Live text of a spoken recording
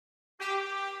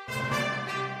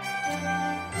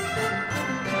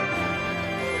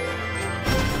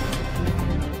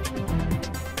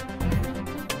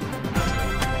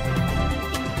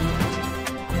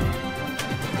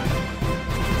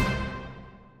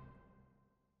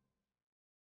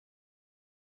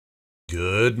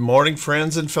Good morning,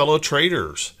 friends and fellow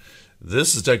traders.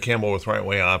 This is Doug Campbell with Right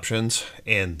Way Options,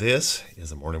 and this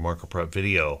is a morning market prep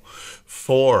video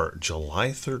for July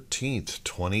 13th,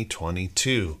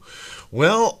 2022.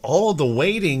 Well, all of the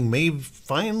waiting may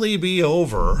finally be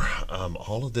over.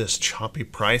 All of this choppy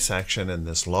price action and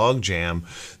this log jam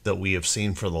that we have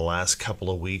seen for the last couple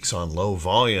of weeks on low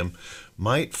volume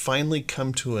might finally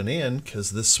come to an end,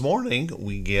 because this morning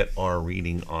we get our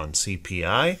reading on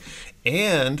CPI,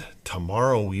 and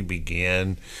tomorrow we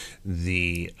begin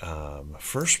the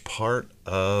first part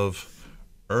of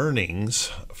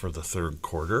earnings for the third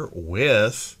quarter,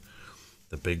 with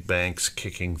the big banks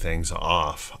kicking things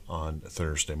off on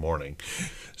Thursday morning.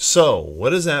 So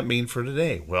what does that mean for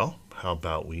today? Well, how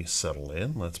about we settle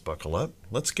in? Let's buckle up.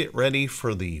 Let's get ready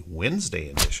for the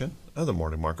Wednesday edition of the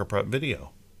morning market prep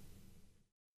video.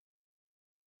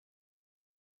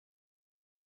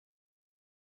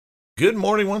 Good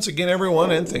morning once again, everyone,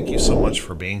 and thank you so much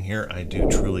for being here. I do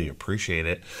truly appreciate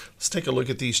it. Let's take a look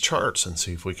at these charts and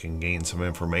see if we can gain some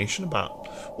information about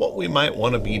what we might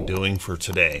want to be doing for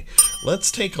today. Let's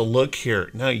take a look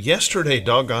here. Now, yesterday,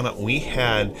 doggone it, we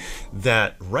had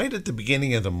that right at the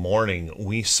beginning of the morning,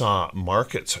 we saw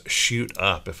markets shoot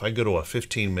up. If I go to a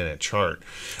 15-minute chart,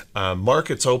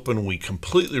 markets open, we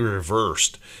completely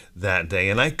reversed that day,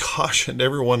 and I cautioned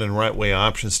everyone in Right Way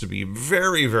Options to be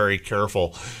very, very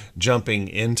careful jumping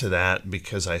into that,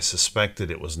 because I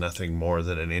suspected it was nothing more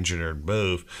than an engineered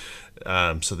move.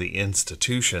 So the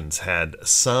institutions had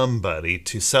somebody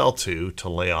to sell to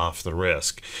lay off the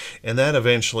risk. And that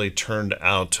eventually turned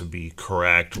out to be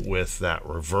correct with that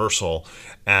reversal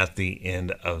at the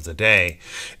end of the day,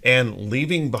 and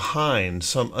leaving behind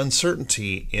some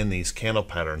uncertainty in these candle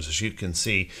patterns. As you can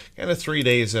see, kind of 3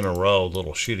 days in a row,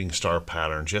 little shooting star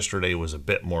patterns. Yesterday was a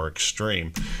bit more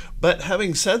extreme. But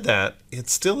having said that, it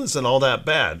still isn't all that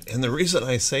bad. And the reason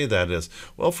I say that is,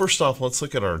 well, first off, let's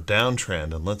look at our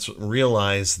downtrend, and let's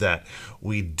realize that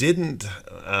we didn't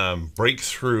break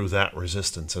through that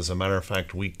resistance. As a matter of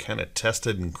fact, we kind of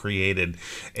tested and created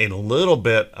a little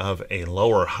bit of a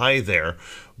lower high there.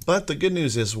 But the good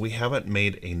news is we haven't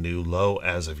made a new low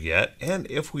as of yet. And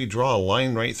if we draw a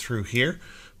line right through here,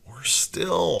 we're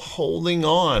still holding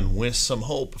on with some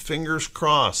hope. Fingers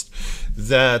crossed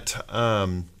that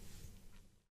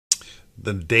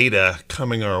the data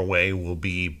coming our way will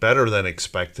be better than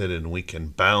expected, and we can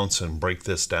bounce and break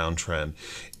this downtrend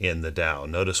in the Dow.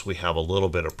 Notice we have a little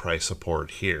bit of price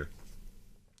support here.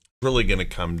 Really going to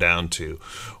come down to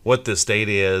what this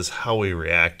data is, how we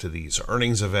react to these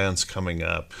earnings events coming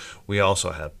up. We also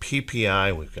have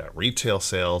PPI, we've got retail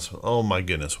sales. Oh my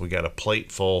goodness, we got a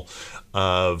plate full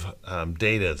of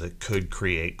data that could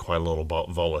create quite a little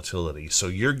volatility. So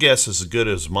your guess is as good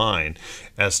as mine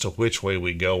as to which way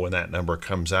we go when that number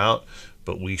comes out.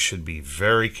 But we should be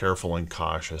very careful and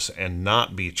cautious and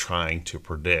not be trying to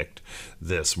predict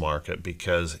this market,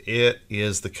 because it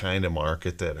is the kind of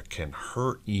market that can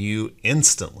hurt you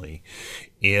instantly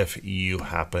if you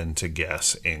happen to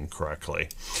guess incorrectly.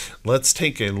 Let's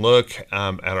take a look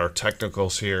at our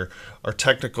technicals here. Our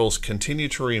technicals continue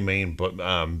to remain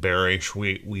bearish.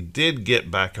 We did get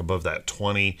back above that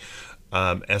 20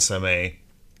 SMA.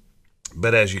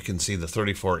 But as you can see, the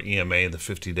 34 EMA, the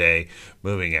 50-day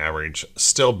moving average,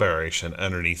 still bearish, and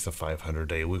underneath the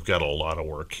 500-day, we've got a lot of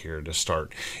work here to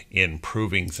start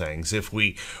improving things. If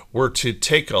we were to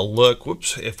take a look,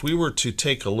 if we were to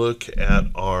take a look at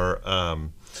our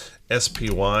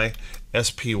SPY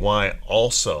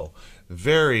also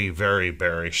very, very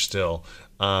bearish still.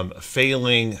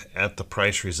 Failing at the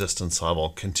price resistance level,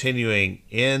 continuing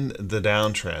in the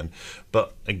downtrend.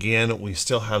 But again, we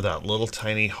still have that little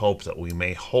tiny hope that we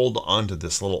may hold on to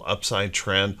this little upside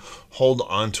trend, hold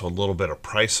on to a little bit of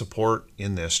price support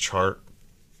in this chart.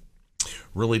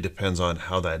 Really depends on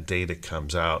how that data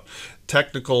comes out.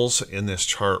 Technicals in this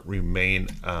chart remain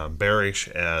bearish,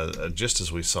 just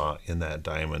as we saw in that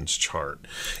diamonds chart.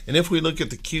 And if we look at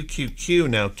the QQQ,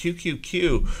 now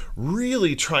QQQ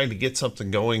really tried to get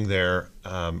something going there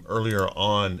earlier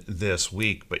on this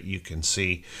week, but you can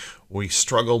see we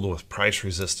struggled with price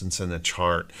resistance in the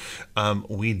chart.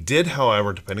 We did,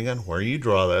 however, depending on where you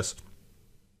draw this,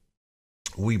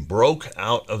 we broke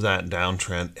out of that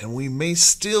downtrend, and we may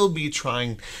still be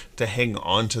trying to hang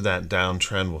on to that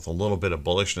downtrend with a little bit of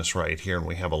bullishness right here, and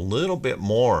we have a little bit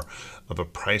more of a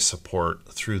price support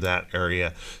through that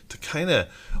area to kind of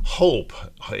hope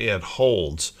it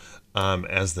holds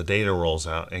as the data rolls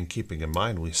out, and keeping in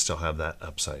mind we still have that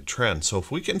upside trend. So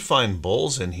if we can find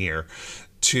bulls in here,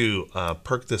 to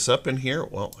perk this up in here?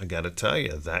 Well, I got to tell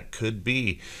you, that could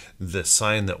be the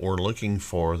sign that we're looking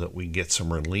for, that we get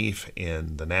some relief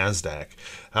in the NASDAQ.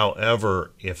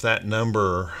 However, if that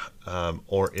number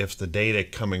or if the data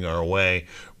coming our way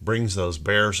brings those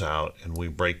bears out and we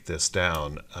break this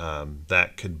down,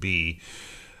 that could be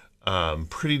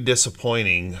pretty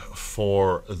disappointing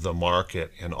for the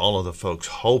market and all of the folks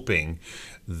hoping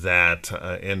that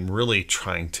and really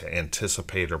trying to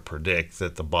anticipate or predict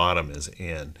that the bottom is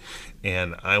in.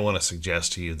 And I want to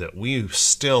suggest to you that we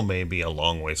still may be a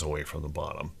long ways away from the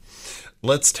bottom.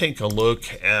 Let's take a look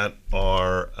at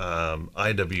our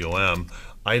IWM.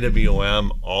 IWM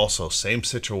also same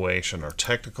situation. Our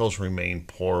technicals remain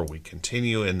poor. We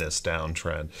continue in this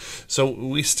downtrend. So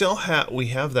we still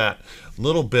have that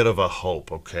little bit of a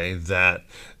hope, okay, that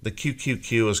the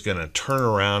QQQ is going to turn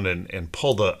around and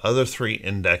pull the other three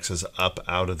indexes up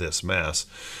out of this mess.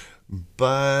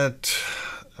 But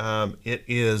it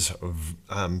is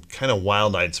kind of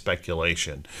wild-eyed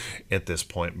speculation at this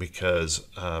point, because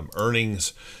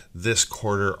earnings this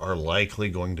quarter are likely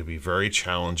going to be very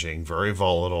challenging, very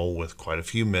volatile, with quite a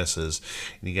few misses.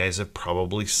 And you guys have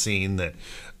probably seen that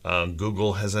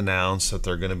Google has announced that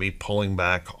they're going to be pulling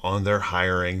back on their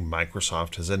hiring.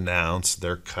 Microsoft has announced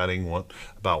they're cutting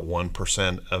about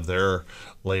 1% of their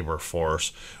labor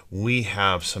force. We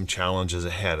have some challenges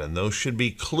ahead, and those should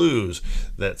be clues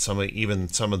that even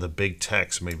some of the big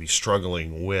techs may be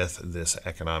struggling with this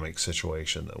economic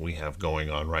situation that we have going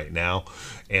on right now,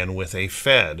 and with a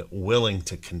Fed willing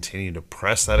to continue to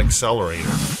press that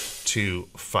accelerator to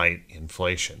fight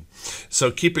inflation.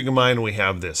 So keeping in mind, we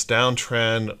have this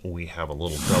downtrend, we have a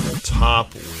little double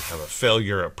top, we have a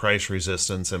failure at price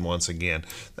resistance, and once again,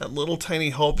 that little tiny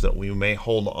hope that we may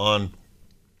hold on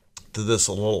to this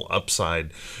little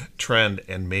upside trend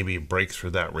and maybe break through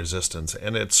that resistance.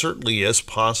 And it certainly is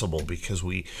possible, because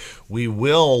we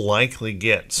will likely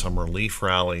get some relief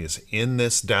rallies in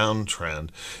this downtrend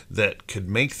that could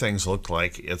make things look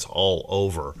like it's all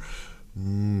over.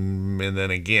 And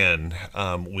then again,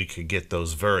 we could get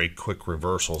those very quick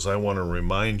reversals. I want to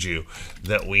remind you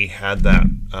that we had that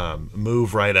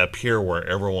move right up here where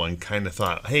everyone kind of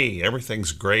thought, hey,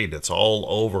 everything's great, it's all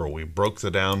over, we broke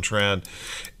the downtrend,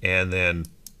 and then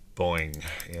boing,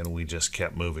 and we just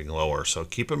kept moving lower. So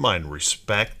keep in mind,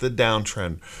 respect the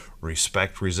downtrend,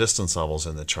 respect resistance levels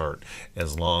in the chart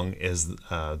as long as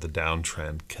the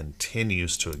downtrend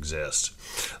continues to exist.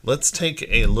 Let's take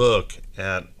a look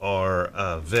at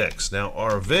our VIX. Now,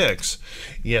 our VIX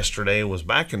yesterday was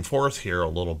back and forth here a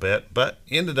little bit, but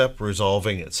ended up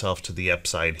resolving itself to the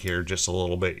upside here just a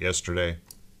little bit yesterday.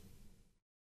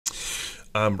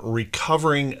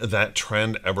 Recovering that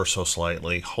trend ever so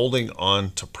slightly, holding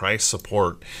on to price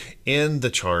support in the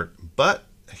chart, but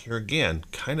here again,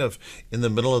 kind of in the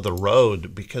middle of the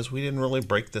road, because we didn't really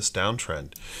break this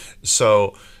downtrend.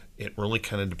 So it really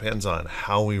kind of depends on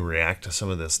how we react to some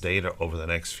of this data over the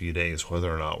next few days,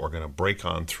 whether or not we're going to break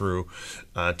on through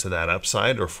to that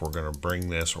upside, or if we're going to bring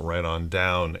this right on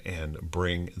down and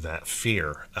bring that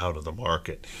fear out of the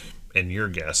market. And your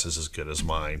guess is as good as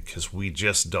mine, because we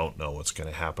just don't know what's going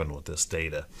to happen with this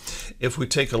data. If we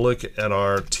take a look at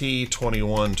our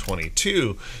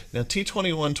T2122, now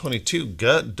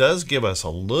T2122 does give us a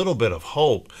little bit of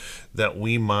hope that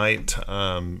we might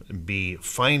be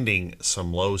finding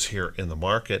some lows here in the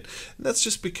market. And that's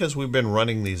just because we've been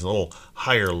running these little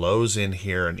higher lows in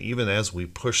here, and even as we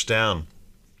push down,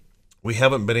 we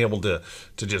haven't been able to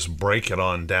just break it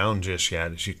on down just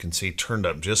yet. As you can see, turned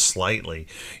up just slightly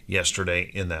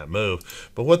yesterday in that move.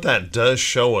 But what that does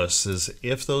show us is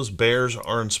if those bears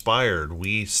are inspired,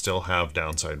 we still have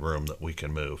downside room that we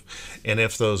can move. And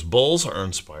if those bulls are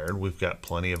inspired, we've got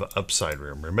plenty of upside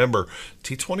room. Remember,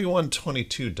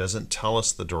 T2122 doesn't tell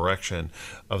us the direction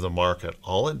of the market.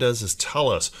 All it does is tell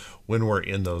us when we're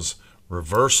in those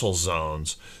reversal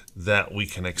zones that we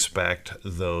can expect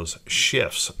those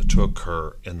shifts to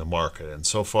occur in the market. And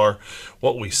so far,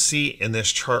 what we see in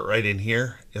this chart right in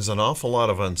here is an awful lot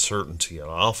of uncertainty, an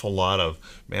awful lot of,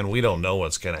 man, we don't know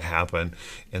what's going to happen.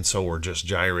 And so we're just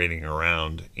gyrating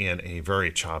around in a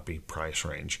very choppy price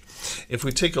range. If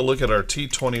we take a look at our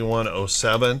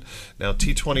T2107, now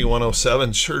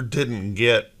T2107 sure didn't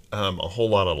get a whole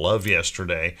lot of love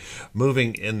yesterday,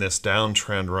 moving in this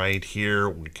downtrend right here.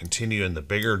 We continue in the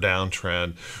bigger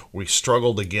downtrend. We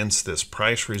struggled against this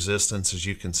price resistance, as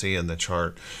you can see in the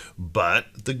chart,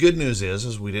 but the good news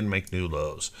is we didn't make new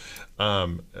lows.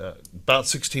 About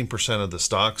 16% of the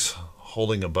stocks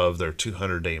holding above their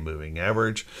 200-day moving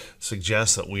average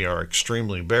suggests that we are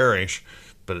extremely bearish,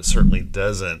 but it certainly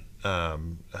doesn't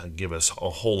give us a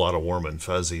whole lot of warm and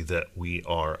fuzzy that we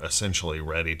are essentially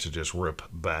ready to just rip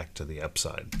back to the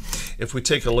upside. If we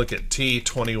take a look at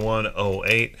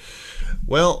T2108,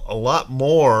 well, a lot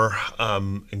more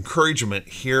encouragement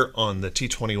here on the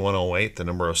T2108, the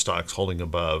number of stocks holding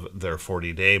above their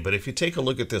 40-day. But if you take a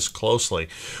look at this closely,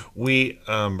 we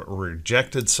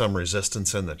rejected some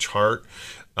resistance in the chart,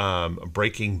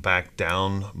 breaking back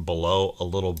down below a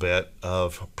little bit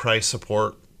of price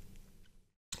support.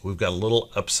 We've got a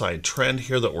little upside trend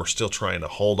here that we're still trying to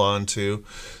hold on to.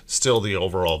 Still, the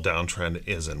overall downtrend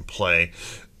is in play,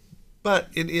 but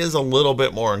it is a little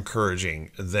bit more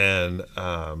encouraging than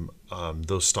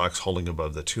those stocks holding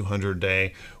above the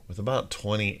 200-day, with about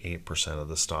 28% of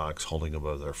the stocks holding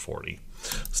above their 40.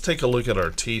 Let's take a look at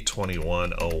our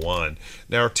T2101.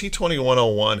 Now, our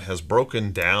T2101 has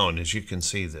broken down. As you can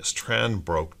see, this trend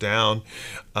broke down.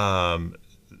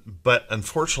 But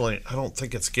unfortunately, I don't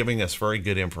think it's giving us very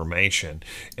good information.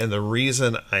 And the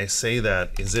reason I say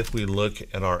that is if we look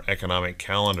at our economic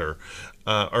calendar,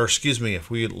 if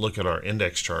we look at our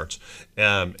index charts,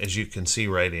 as you can see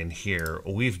right in here,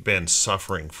 we've been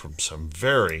suffering from some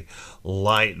very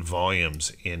light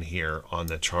volumes in here on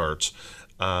the charts.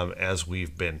 As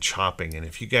we've been chopping. And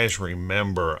if you guys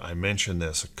remember, I mentioned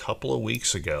this a couple of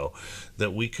weeks ago,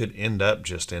 that we could end up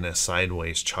just in a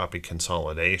sideways choppy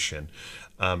consolidation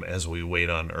as we wait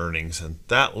on earnings. And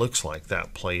that looks like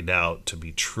that played out to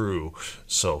be true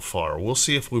so far. We'll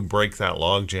see if we break that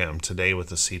logjam today with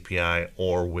the CPI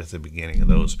or with the beginning of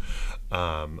those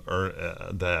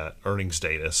the earnings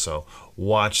data. So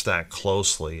watch that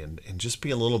closely and just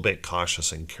be a little bit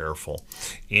cautious and careful.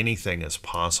 Anything is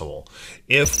possible.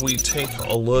 If we take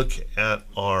a look at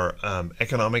our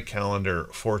economic calendar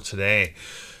for today,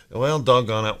 well,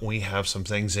 doggone it, we have some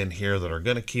things in here that are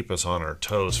going to keep us on our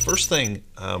toes. First thing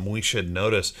we should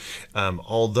notice,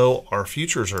 although our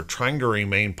futures are trying to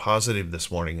remain positive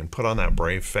this morning and put on that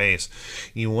brave face,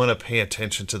 you want to pay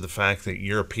attention to the fact that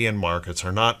European markets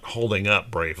are not holding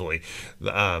up bravely.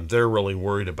 They're really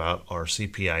worried about our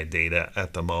CPI data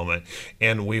at the moment,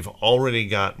 and we've already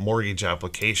got mortgage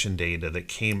application data that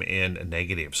came in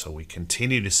negative. So we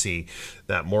continue to see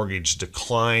that mortgage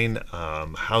decline,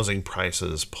 housing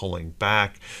prices pulling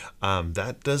back.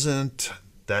 That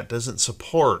doesn't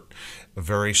support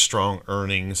very strong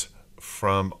earnings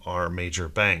from our major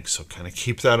banks. So kind of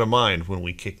keep that in mind when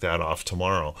we kick that off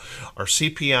tomorrow. Our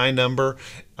CPI number,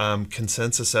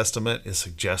 consensus estimate is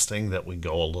suggesting that we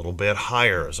go a little bit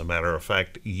higher. As a matter of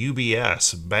fact,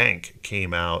 UBS Bank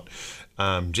came out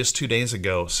just 2 days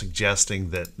ago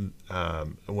suggesting that,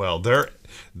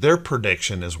 their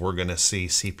prediction is we're going to see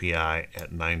CPI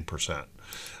at 9%.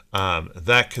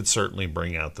 That could certainly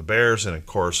bring out the bears, and of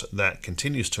course that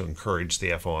continues to encourage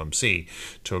the FOMC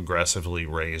to aggressively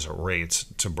raise rates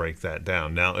to break that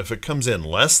down. Now, if it comes in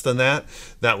less than that,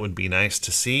 that would be nice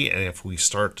to see, and if we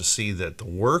start to see that the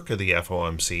work of the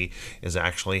FOMC is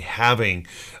actually having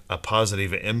a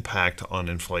positive impact on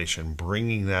inflation,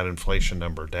 bringing that inflation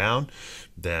number down,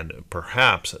 then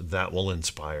perhaps that will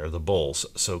inspire the bulls.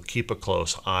 So keep a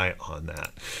close eye on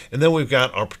that. And then we've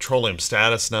got our petroleum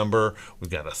status number.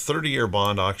 We've got a 30-year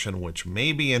bond auction, which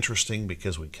may be interesting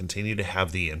because we continue to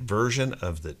have the inversion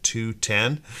of the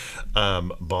 210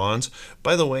 bonds.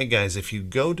 By the way, guys, if you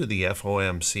go to the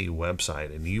FOMC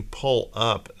website and you pull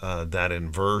up that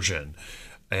inversion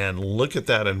and look at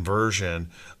that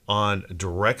inversion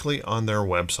directly on their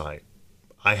website,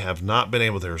 I have not been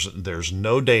able, there's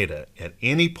no data at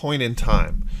any point in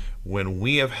time when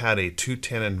we have had a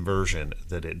 210 inversion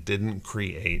that it didn't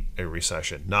create a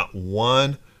recession. Not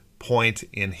one point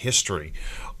in history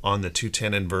on the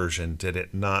 210 inversion did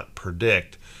it not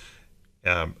predict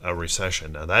a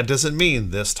recession. Now, that doesn't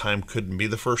mean this time couldn't be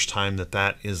the first time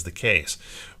that is the case,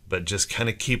 but just kind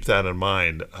of keep that in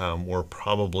mind. We're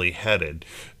probably headed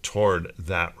toward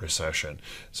that recession,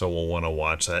 so we'll want to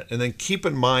watch that. And then keep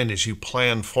in mind as you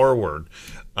plan forward,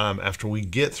 after we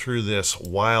get through this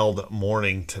wild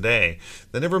morning today,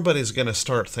 then everybody's going to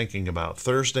start thinking about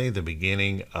Thursday, the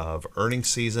beginning of earnings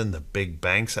season. The big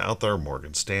banks out there,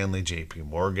 Morgan Stanley, JP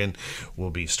Morgan, will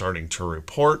be starting to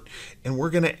report, and we're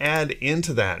going to add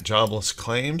into that jobless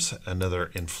claims,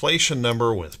 another inflation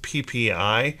number with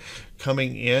PPI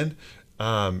coming in.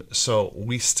 So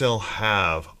we still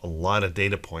have a lot of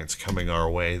data points coming our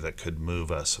way that could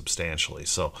move us substantially.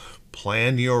 So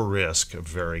plan your risk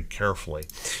very carefully.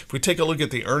 If we take a look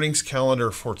at the earnings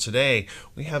calendar for today,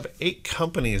 we have 8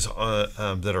 companies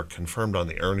that are confirmed on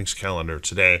the earnings calendar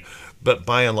today, but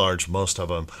by and large, most of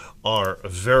them are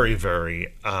very,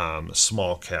 very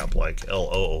small cap, like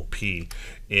LOOP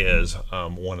is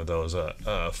one of those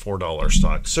 $4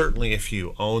 stocks. Certainly, if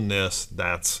you own this,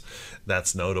 that's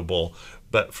notable,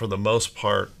 but for the most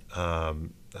part,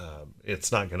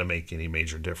 it's not going to make any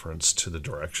major difference to the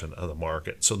direction of the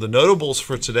market. So the notables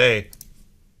for today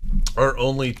are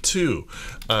only 2.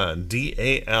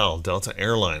 DAL, Delta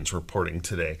Airlines, reporting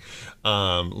today.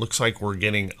 Looks like we're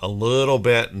getting a little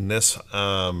bit in this.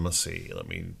 Let's see. Let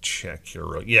me check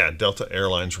here. Yeah, Delta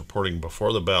Airlines reporting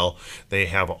before the bell. They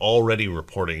have already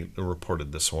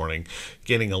reported this morning,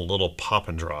 getting a little pop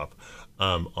and drop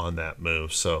on that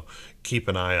move. So keep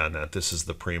an eye on that. This is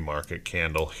the pre-market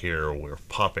candle here. We're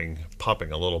popping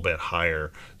a little bit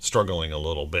higher, struggling a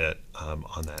little bit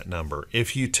on that number.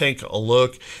 If you take a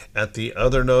look at the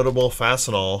other notable,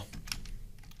 Fastenal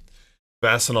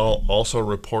also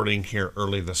reporting here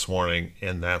early this morning,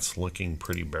 and that's looking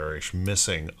pretty bearish,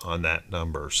 missing on that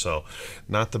number. So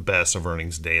not the best of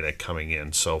earnings data coming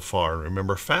in so far.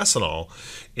 Remember, Fastenal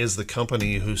is the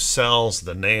company who sells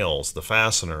the nails, the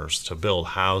fasteners to build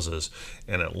houses,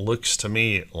 and it looks to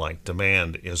me like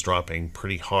demand is dropping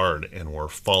pretty hard and we're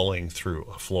falling through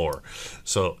a floor.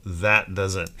 So that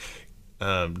doesn't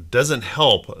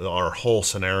help our whole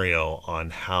scenario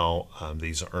on how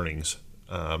these earnings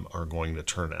are going to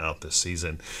turn out this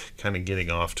season, kind of getting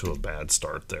off to a bad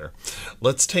start there.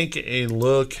 Let's take a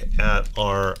look at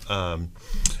our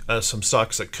some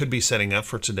stocks that could be setting up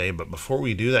for today. But before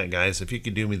we do that, guys, if you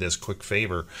could do me this quick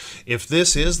favor, if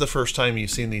this is the first time you've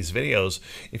seen these videos,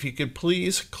 if you could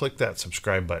please click that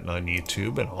subscribe button on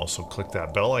YouTube and also click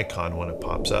that bell icon when it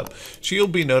pops up, so you'll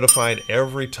be notified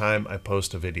every time I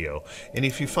post a video. And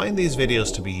if you find these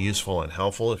videos to be useful and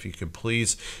helpful, if you could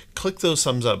please click those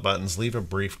thumbs up buttons, leave a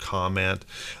brief comment.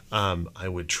 I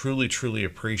would truly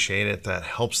appreciate it. That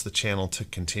helps the channel to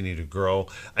continue to grow.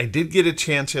 I did get a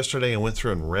chance yesterday and went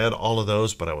through and read all of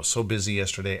those, but I was so busy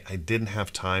yesterday I didn't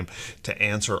have time to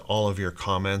answer all of your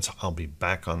comments. I'll be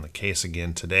back on the case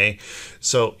again today.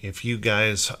 So if you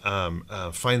guys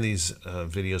find these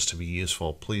videos to be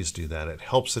useful, please do that. It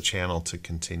helps the channel to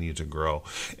continue to grow.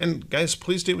 And guys,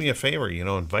 please do me a favor,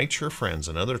 invite your friends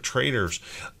and other traders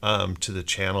to the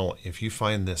channel. If you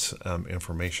find this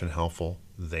information helpful,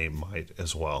 they might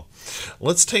as well.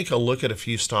 Let's take a look at a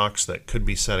few stocks that could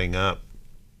be setting up.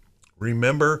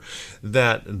 Remember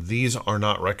that these are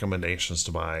not recommendations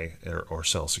to buy or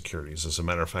sell securities. As a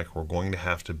matter of fact, we're going to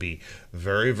have to be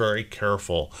very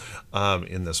careful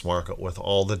in this market with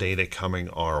all the data coming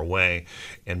our way,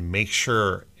 and make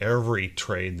sure every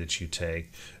trade that you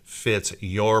take fits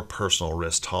your personal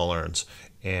risk tolerance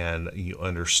and you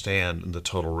understand the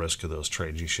total risk of those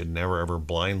trades. You should never ever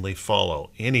blindly follow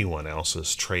anyone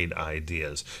else's trade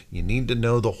ideas. You need to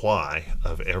know the why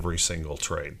of every single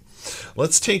trade.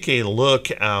 Let's take a look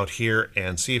out here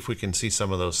and see if we can see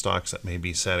some of those stocks that may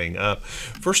be setting up.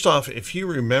 First off, if you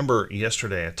remember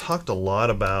yesterday, I talked a lot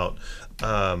about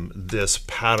this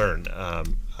pattern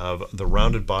of the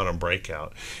rounded bottom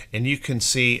breakout, and you can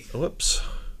see, whoops,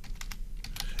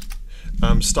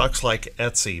 stocks like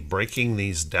Etsy breaking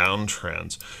these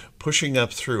downtrends, pushing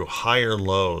up through higher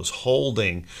lows,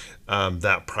 holding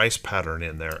that price pattern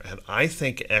in there. And I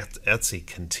think Etsy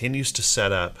continues to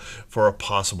set up for a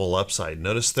possible upside.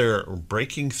 Notice they're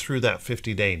breaking through that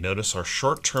 50-day. Notice our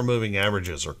short-term moving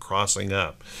averages are crossing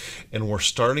up. And we're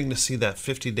starting to see that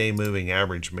 50-day moving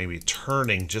average maybe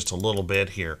turning just a little bit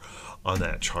here on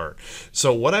that chart.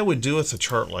 So what I would do with a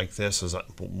chart like this is,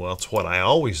 well, it's what I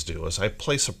always do, is I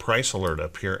place a price alert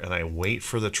up here and I wait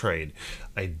for the trade.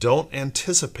 I don't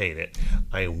anticipate it,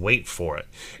 I wait for it.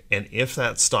 And if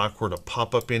that stock were to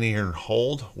pop up in here and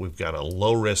hold, we've got a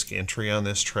low risk entry on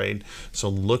this trade. So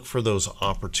look for those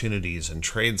opportunities and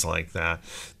trades like that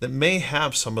may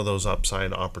have some of those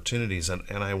upside opportunities. And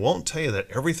I won't tell you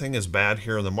that everything is bad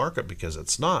here in the market, because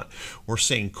it's not. We're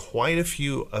seeing quite a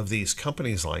few of these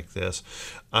companies like this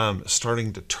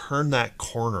starting to turn that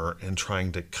corner and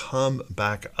trying to come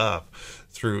back up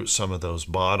through some of those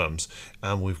bottoms.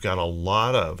 We've got a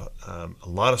lot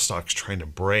of stocks trying to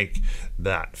break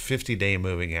that 50-day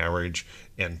moving average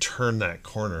and turn that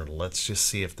corner. Let's just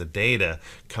see if the data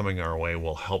coming our way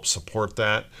will help support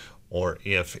that, or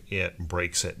if it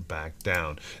breaks it back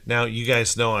down. Now, you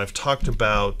guys know I've talked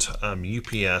about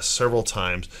UPS several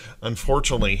times.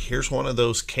 Unfortunately, here's one of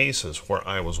those cases where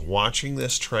I was watching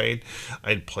this trade.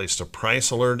 I'd placed a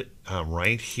price alert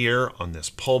right here on this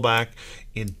pullback.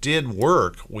 It did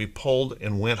work. We pulled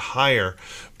and went higher,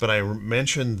 but I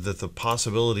mentioned that the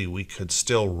possibility we could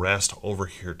still rest over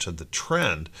here to the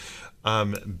trend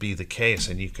be the case,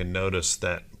 and you can notice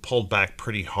that pulled back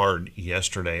pretty hard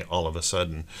yesterday all of a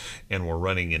sudden, and we're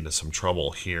running into some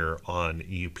trouble here on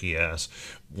UPS.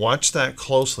 Watch that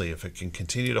closely. If it can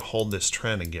continue to hold this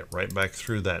trend and get right back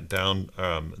through that down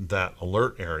that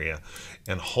alert area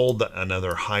and hold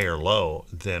another higher low,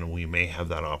 then we may have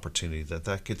that opportunity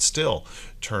that could still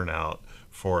turn out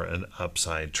for an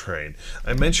upside trade.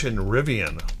 I mentioned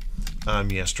Rivian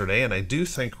yesterday, and I do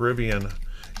think Rivian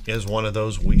is one of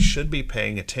those we should be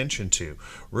paying attention to.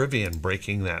 Rivian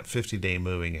breaking that 50-day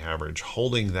moving average,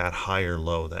 holding that higher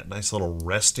low, that nice little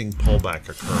resting pullback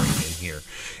occurring in here.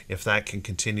 If that can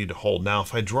continue to hold. Now,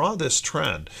 if I draw this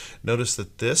trend, notice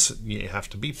that this, you have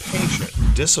to be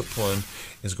patient. Discipline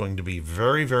is going to be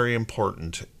very, very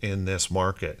important in this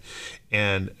market.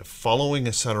 And following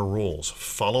a set of rules,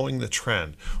 following the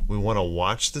trend, we want to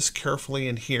watch this carefully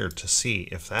in here to see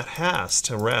if that has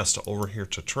to rest over here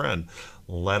to trend.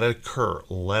 Let it occur,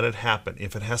 let it happen.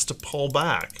 If it has to pull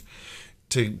back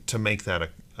to make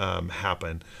that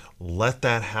happen, let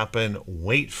that happen.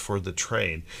 Wait for the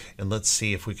trade, and let's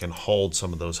see if we can hold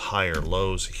some of those higher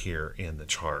lows here in the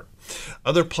chart.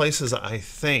 Other places I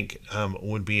think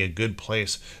would be a good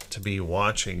place to be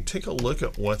watching. Take a look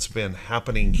at what's been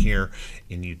happening here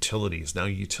in utilities. Now,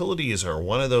 utilities are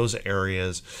one of those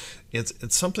areas,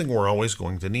 it's something we're always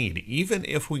going to need. Even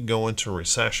if we go into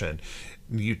recession,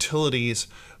 utilities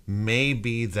may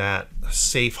be that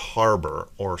safe harbor,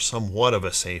 or somewhat of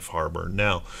a safe harbor.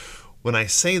 Now, when I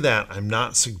say that, I'm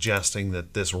not suggesting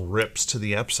that this rips to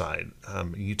the upside.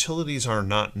 Utilities are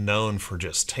not known for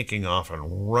just taking off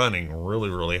and running really,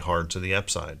 really hard to the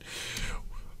upside.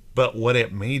 But what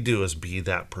it may do is be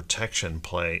that protection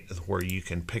play where you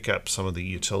can pick up some of the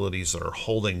utilities that are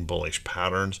holding bullish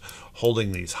patterns,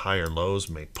 holding these higher lows,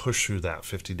 may push through that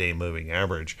 50-day moving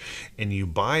average, and you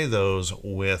buy those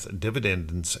with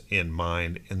dividends in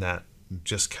mind, in that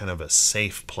just kind of a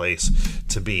safe place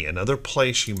to be. Another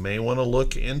place you may want to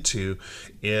look into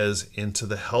is into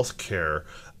the healthcare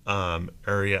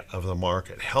area of the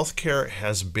market. Healthcare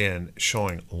has been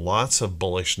showing lots of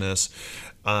bullishness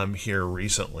here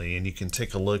recently, and you can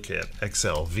take a look at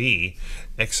XLV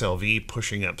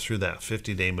pushing up through that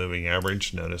 50-day moving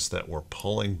average. Notice that we're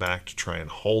pulling back to try and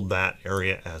hold that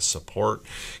area as support.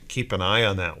 Keep an eye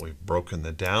on that. We've broken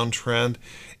the downtrend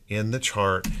in the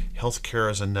chart.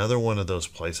 Healthcare is another one of those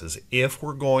places. If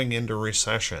we're going into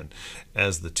recession,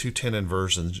 as the 210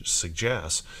 inversion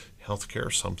suggests, healthcare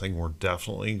is something we're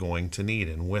definitely going to need.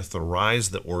 And with the rise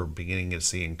that we're beginning to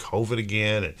see in COVID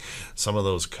again, and some of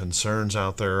those concerns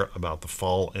out there about the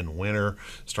fall and winter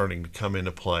starting to come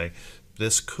into play,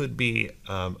 this could be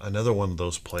another one of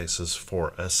those places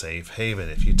for a safe haven.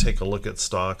 If you take a look at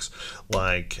stocks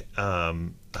like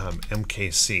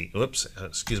MKC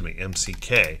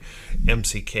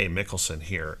Mickelson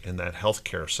here in that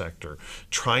healthcare sector,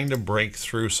 trying to break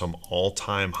through some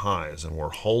all-time highs, and we're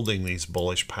holding these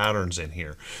bullish patterns in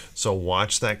here. So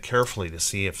watch that carefully to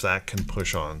see if that can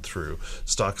push on through.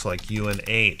 Stocks like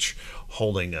UNH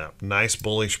holding up, nice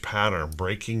bullish pattern,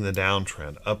 breaking the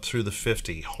downtrend up through the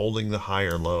 50, holding the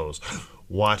higher lows.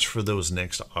 Watch for those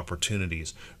next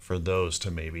opportunities for those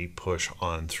to maybe push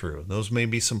on through. Those may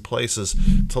be some places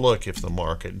to look if the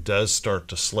market does start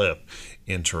to slip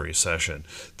into recession.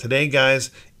 Today,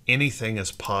 guys, anything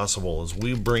is possible as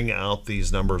we bring out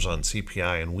these numbers on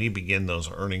CPI and we begin those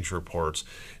earnings reports.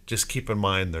 Just keep in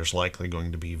mind there's likely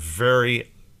going to be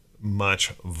very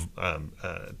much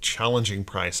challenging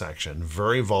price action,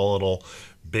 very volatile,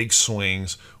 big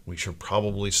swings. We should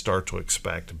probably start to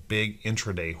expect big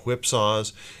intraday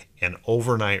whipsaws and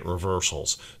overnight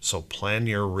reversals. So plan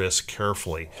your risk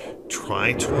carefully.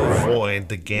 Try to avoid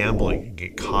the gambling,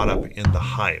 get caught up in the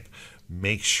hype.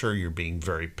 Make sure you're being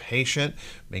very patient.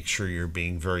 Make sure you're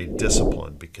being very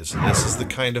disciplined, because this is the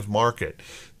kind of market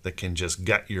that can just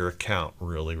gut your account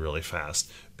really, really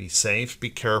fast. Be safe, be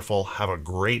careful, have a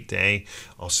great day.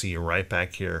 I'll see you right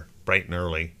back here bright and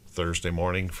early Thursday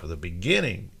morning for the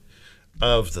beginning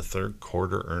of the third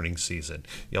quarter earnings season.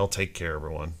 Y'all take care,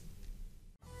 everyone.